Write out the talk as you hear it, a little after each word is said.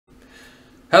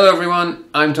Hello everyone,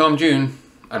 I'm tomdune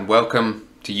and welcome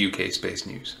to UK Space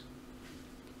News.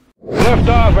 Lift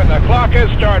off and the clock has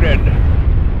started.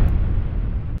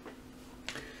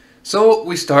 So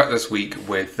we start this week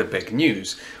with the big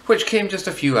news, which came just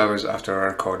a few hours after I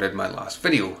recorded my last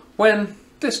video, when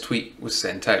this tweet was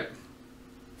sent out.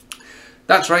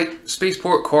 That's right,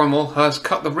 Spaceport Cornwall has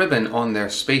cut the ribbon on their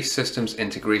Space Systems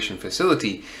Integration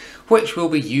Facility, which will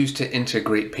be used to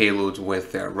integrate payloads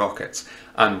with their rockets.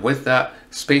 And with that,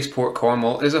 Spaceport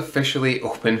Cornwall is officially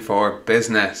open for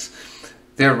business.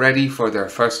 They're ready for their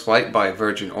first flight by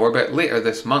Virgin Orbit later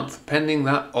this month, pending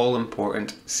that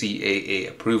all-important CAA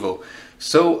approval.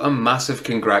 So a massive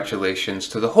congratulations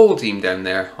to the whole team down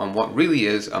there on what really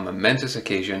is a momentous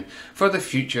occasion for the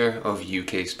future of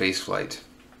UK spaceflight.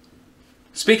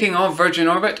 Speaking of Virgin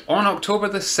Orbit, on October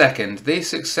the 2nd, they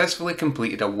successfully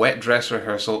completed a wet dress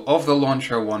rehearsal of the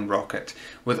Launcher 1 rocket,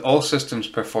 with all systems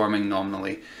performing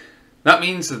nominally. That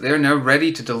means that they're now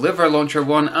ready to deliver Launcher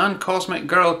 1 and Cosmic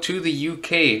Girl to the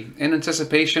UK in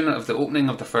anticipation of the opening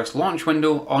of the first launch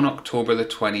window on October the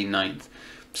 29th.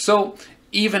 So,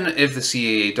 even if the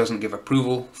CAA doesn't give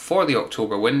approval for the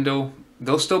October window,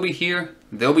 they'll still be here,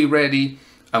 they'll be ready,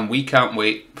 and we can't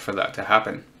wait for that to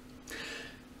happen.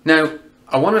 Now,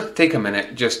 I wanted to take a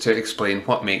minute just to explain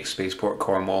what makes Spaceport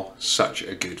Cornwall such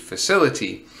a good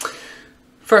facility.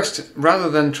 First, rather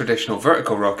than traditional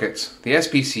vertical rockets, the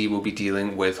SPC will be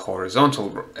dealing with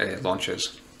horizontal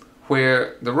launches,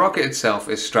 where the rocket itself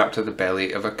is strapped to the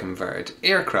belly of a converted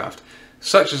aircraft,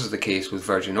 such as the case with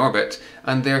Virgin Orbit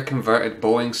and their converted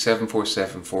Boeing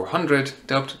 747-400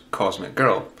 dubbed Cosmic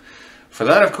Girl. For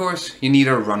that, of course, you need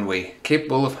a runway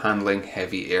capable of handling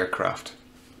heavy aircraft.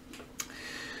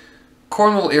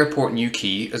 Cornwall Airport New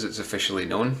Quay, as it's officially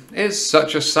known, is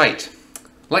such a sight.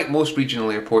 Like most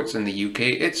regional airports in the UK,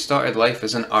 it started life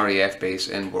as an RAF base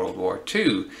in World War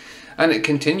II, and it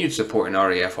continued supporting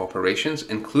RAF operations,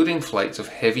 including flights of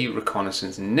heavy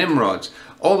reconnaissance Nimrods,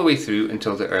 all the way through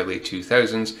until the early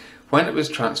 2000s, when it was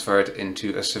transferred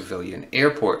into a civilian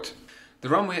airport. The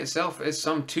runway itself is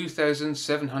some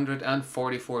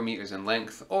 2,744 metres in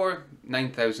length, or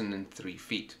 9,003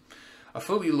 feet. A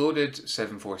fully loaded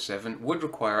 747 would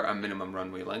require a minimum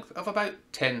runway length of about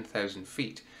 10,000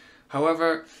 feet.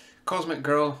 However, Cosmic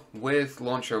Girl with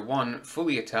Launcher 1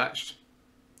 fully attached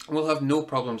will have no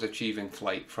problems achieving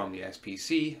flight from the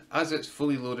SPC, as its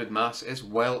fully loaded mass is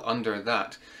well under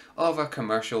that of a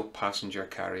commercial passenger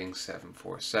carrying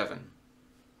 747.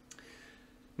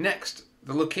 Next,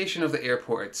 the location of the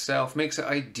airport itself makes it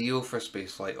ideal for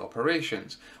spaceflight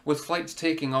operations, with flights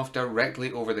taking off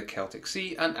directly over the Celtic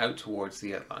Sea and out towards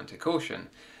the Atlantic Ocean,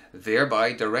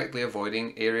 thereby directly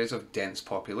avoiding areas of dense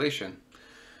population.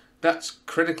 That's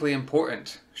critically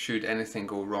important should anything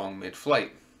go wrong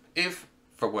mid-flight. If,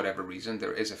 for whatever reason,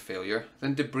 there is a failure,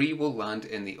 then debris will land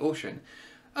in the ocean,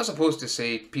 as opposed to,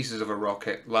 say, pieces of a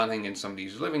rocket landing in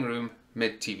somebody's living room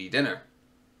mid-TV dinner.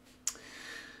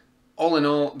 All in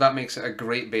all, that makes it a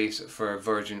great base for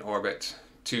Virgin Orbit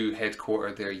to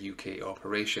headquarter their UK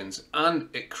operations, and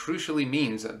it crucially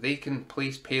means that they can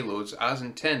place payloads as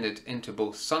intended into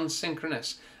both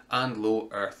sun-synchronous and low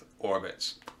Earth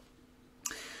orbits.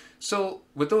 So,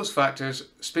 with those factors,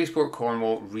 Spaceport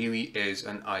Cornwall really is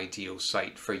an ideal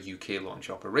site for UK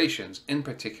launch operations, in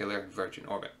particular Virgin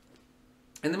Orbit.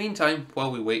 In the meantime,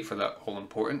 while we wait for that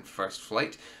all-important first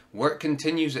flight, work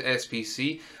continues at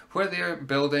SPC, where they're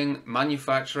building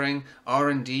manufacturing,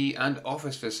 R&D and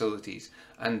office facilities,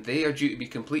 and they are due to be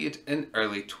completed in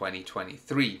early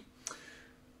 2023.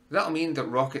 That'll mean that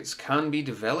rockets can be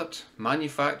developed,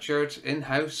 manufactured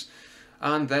in-house,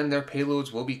 and then their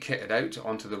payloads will be kitted out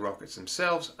onto the rockets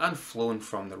themselves and flown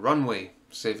from the runway,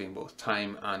 saving both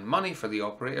time and money for the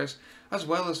operators, as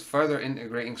well as further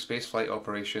integrating spaceflight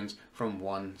operations from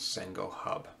one single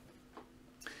hub.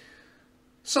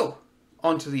 So,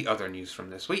 on to the other news from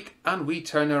this week, and we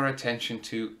turn our attention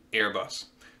to Airbus,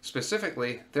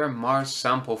 specifically their Mars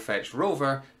sample fetch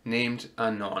rover named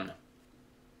Anon.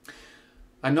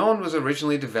 Anon was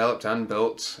originally developed and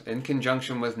built in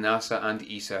conjunction with NASA and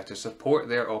ESA to support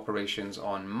their operations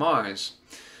on Mars.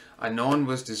 Anon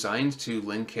was designed to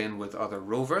link in with other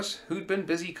rovers who'd been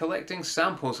busy collecting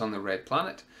samples on the Red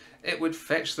Planet. It would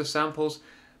fetch the samples,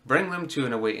 bring them to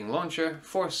an awaiting launcher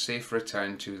for safe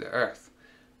return to the Earth.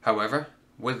 However,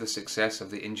 with the success of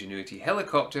the Ingenuity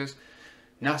helicopters,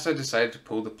 NASA decided to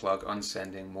pull the plug on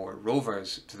sending more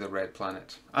rovers to the Red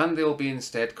Planet, and they'll be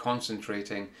instead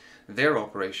concentrating their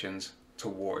operations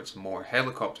towards more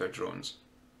helicopter drones.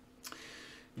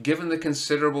 Given the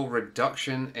considerable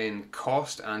reduction in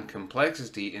cost and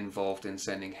complexity involved in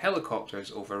sending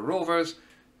helicopters over rovers,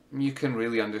 you can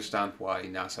really understand why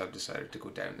NASA have decided to go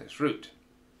down this route.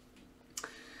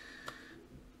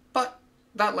 But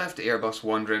that left Airbus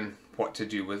wondering what to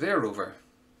do with their rover.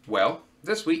 Well,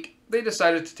 this week they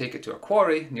decided to take it to a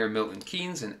quarry near Milton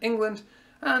Keynes in England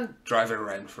and drive it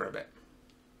around for a bit.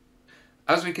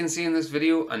 As we can see in this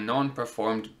video, Anon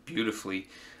performed beautifully,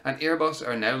 and Airbus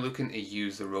are now looking to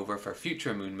use the rover for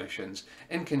future moon missions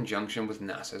in conjunction with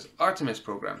NASA's Artemis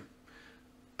program.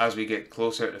 As we get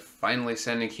closer to finally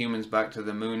sending humans back to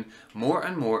the moon, more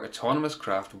and more autonomous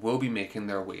craft will be making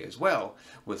their way as well,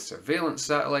 with surveillance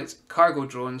satellites, cargo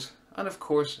drones, and of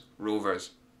course,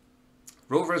 rovers.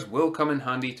 Rovers will come in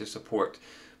handy to support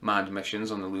manned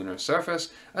missions on the lunar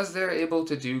surface, as they're able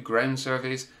to do ground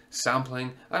surveys,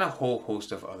 sampling, and a whole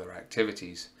host of other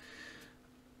activities.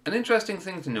 An interesting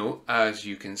thing to note, as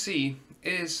you can see,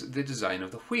 is the design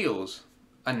of the wheels.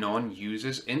 Anon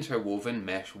uses interwoven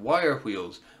mesh wire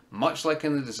wheels, much like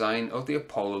in the design of the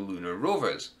Apollo lunar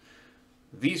rovers.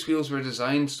 These wheels were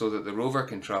designed so that the rover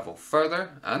can travel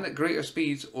further and at greater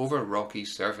speeds over rocky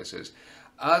surfaces,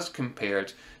 as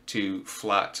compared to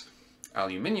flat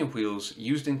aluminium wheels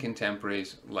used in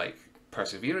contemporaries like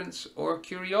Perseverance or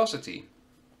Curiosity.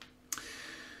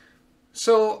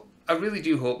 So I really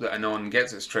do hope that Anon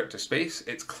gets its trip to space.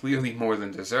 It's clearly more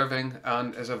than deserving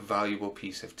and is a valuable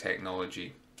piece of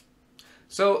technology.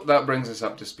 So that brings us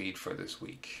up to speed for this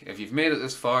week. If you've made it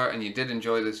this far and you did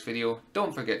enjoy this video,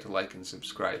 don't forget to like and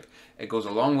subscribe. It goes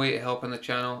a long way to helping the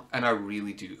channel and I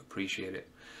really do appreciate it.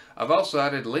 I've also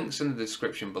added links in the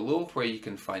description below where you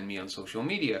can find me on social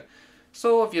media.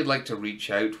 So if you'd like to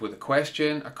reach out with a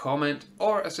question, a comment,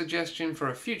 or a suggestion for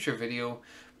a future video,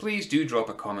 please do drop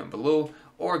a comment below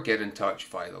or get in touch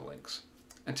via the links.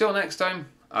 Until next time,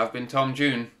 I've been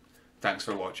tomdune. Thanks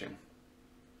for watching.